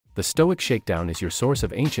The Stoic Shakedown is your source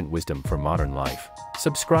of ancient wisdom for modern life.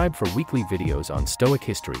 Subscribe for weekly videos on Stoic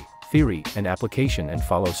history, theory, and application, and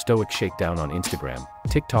follow Stoic Shakedown on Instagram,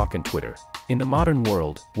 TikTok, and Twitter. In the modern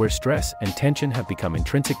world, where stress and tension have become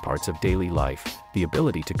intrinsic parts of daily life, the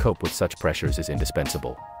ability to cope with such pressures is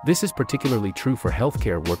indispensable. This is particularly true for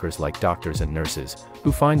healthcare workers like doctors and nurses,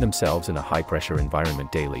 who find themselves in a high-pressure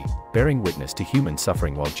environment daily, bearing witness to human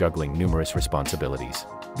suffering while juggling numerous responsibilities.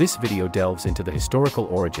 This video delves into the historical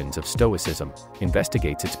origins of Stoicism,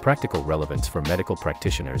 investigates its practical relevance for medical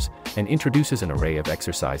practitioners, and introduces an array of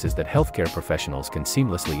exercises that healthcare professionals can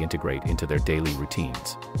seamlessly integrate into their daily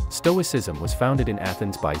routines. Stoicism was founded in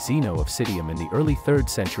Athens by Zeno of Citium in the early 3rd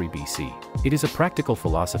century BC. It is a practical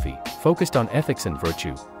philosophy, focused on ethics and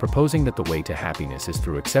virtue, proposing that the way to happiness is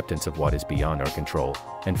through acceptance of what is beyond our control,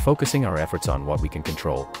 and focusing our efforts on what we can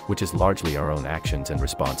control, which is largely our own actions and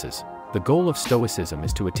responses. The goal of Stoicism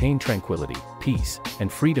is to attain tranquility, peace,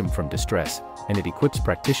 and freedom from distress, and it equips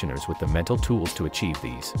practitioners with the mental tools to achieve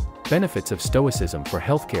these. Benefits of Stoicism for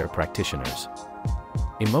healthcare practitioners.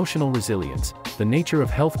 Emotional resilience. The nature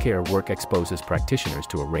of healthcare work exposes practitioners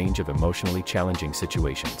to a range of emotionally challenging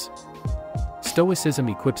situations. Stoicism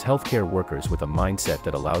equips healthcare workers with a mindset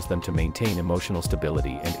that allows them to maintain emotional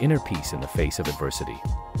stability and inner peace in the face of adversity.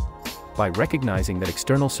 By recognizing that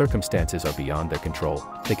external circumstances are beyond their control,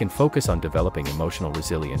 they can focus on developing emotional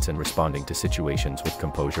resilience and responding to situations with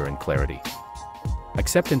composure and clarity.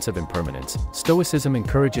 Acceptance of impermanence. Stoicism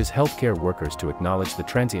encourages healthcare workers to acknowledge the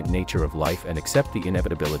transient nature of life and accept the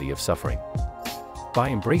inevitability of suffering. By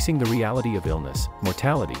embracing the reality of illness,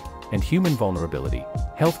 mortality, and human vulnerability,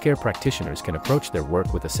 healthcare practitioners can approach their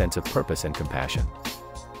work with a sense of purpose and compassion.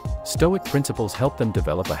 Stoic principles help them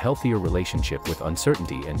develop a healthier relationship with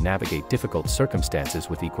uncertainty and navigate difficult circumstances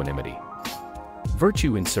with equanimity.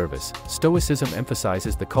 Virtue in service. Stoicism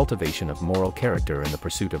emphasizes the cultivation of moral character and the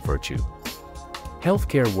pursuit of virtue.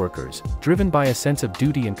 Healthcare workers, driven by a sense of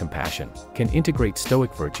duty and compassion, can integrate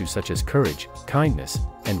Stoic virtues such as courage, kindness,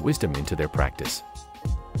 and wisdom into their practice.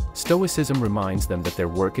 Stoicism reminds them that their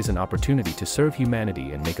work is an opportunity to serve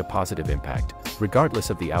humanity and make a positive impact,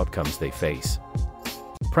 regardless of the outcomes they face.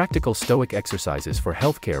 Practical Stoic exercises for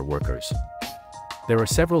healthcare workers. There are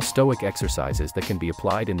several Stoic exercises that can be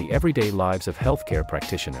applied in the everyday lives of healthcare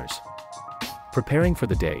practitioners. Preparing for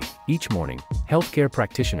the day. Each morning, healthcare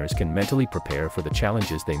practitioners can mentally prepare for the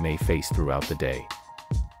challenges they may face throughout the day.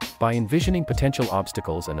 By envisioning potential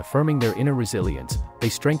obstacles and affirming their inner resilience, they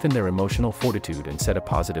strengthen their emotional fortitude and set a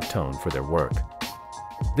positive tone for their work.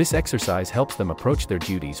 This exercise helps them approach their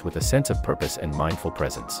duties with a sense of purpose and mindful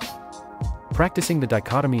presence. Practicing the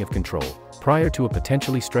dichotomy of control. Prior to a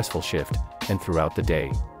potentially stressful shift, and throughout the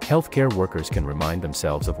day, healthcare workers can remind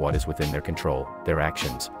themselves of what is within their control, their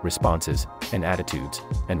actions, responses, and attitudes,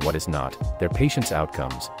 and what is not, their patients'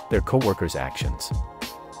 outcomes, their co-workers' actions.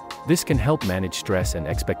 This can help manage stress and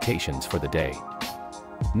expectations for the day.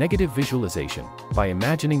 Negative visualization. By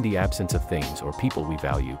imagining the absence of things or people we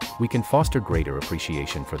value, we can foster greater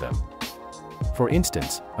appreciation for them. For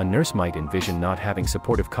instance, a nurse might envision not having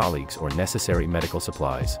supportive colleagues or necessary medical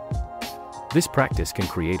supplies. This practice can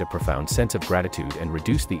create a profound sense of gratitude and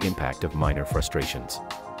reduce the impact of minor frustrations.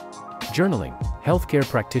 Journaling. Healthcare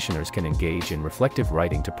practitioners can engage in reflective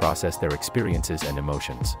writing to process their experiences and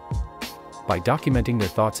emotions. By documenting their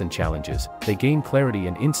thoughts and challenges, they gain clarity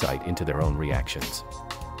and insight into their own reactions.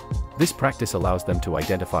 This practice allows them to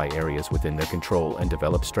identify areas within their control and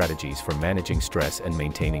develop strategies for managing stress and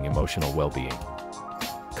maintaining emotional well-being.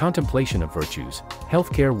 Contemplation of virtues.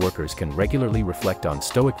 Healthcare workers can regularly reflect on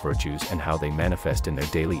Stoic virtues and how they manifest in their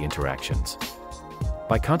daily interactions.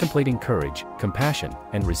 By contemplating courage, compassion,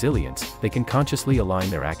 and resilience, they can consciously align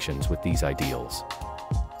their actions with these ideals.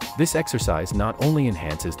 This exercise not only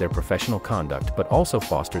enhances their professional conduct but also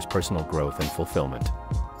fosters personal growth and fulfillment.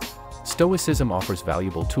 Stoicism offers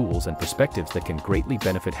valuable tools and perspectives that can greatly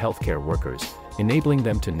benefit healthcare workers, enabling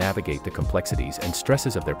them to navigate the complexities and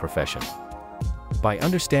stresses of their profession. By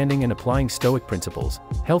understanding and applying Stoic principles,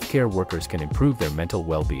 healthcare workers can improve their mental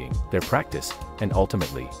well-being, their practice, and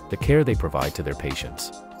ultimately, the care they provide to their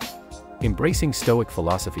patients. Embracing Stoic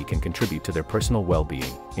philosophy can contribute to their personal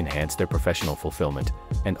well-being, enhance their professional fulfillment,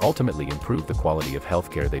 and ultimately improve the quality of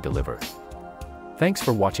healthcare they deliver. Thanks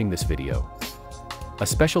for watching this video. A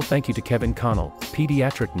special thank you to Kevin Connell,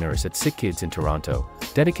 pediatric nurse at Sick Kids in Toronto,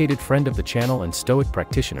 dedicated friend of the channel and Stoic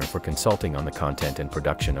practitioner, for consulting on the content and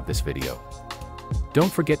production of this video.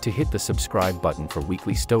 Don't forget to hit the subscribe button for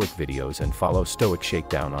weekly Stoic videos and follow Stoic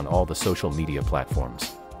Shakedown on all the social media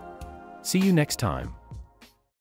platforms. See you next time.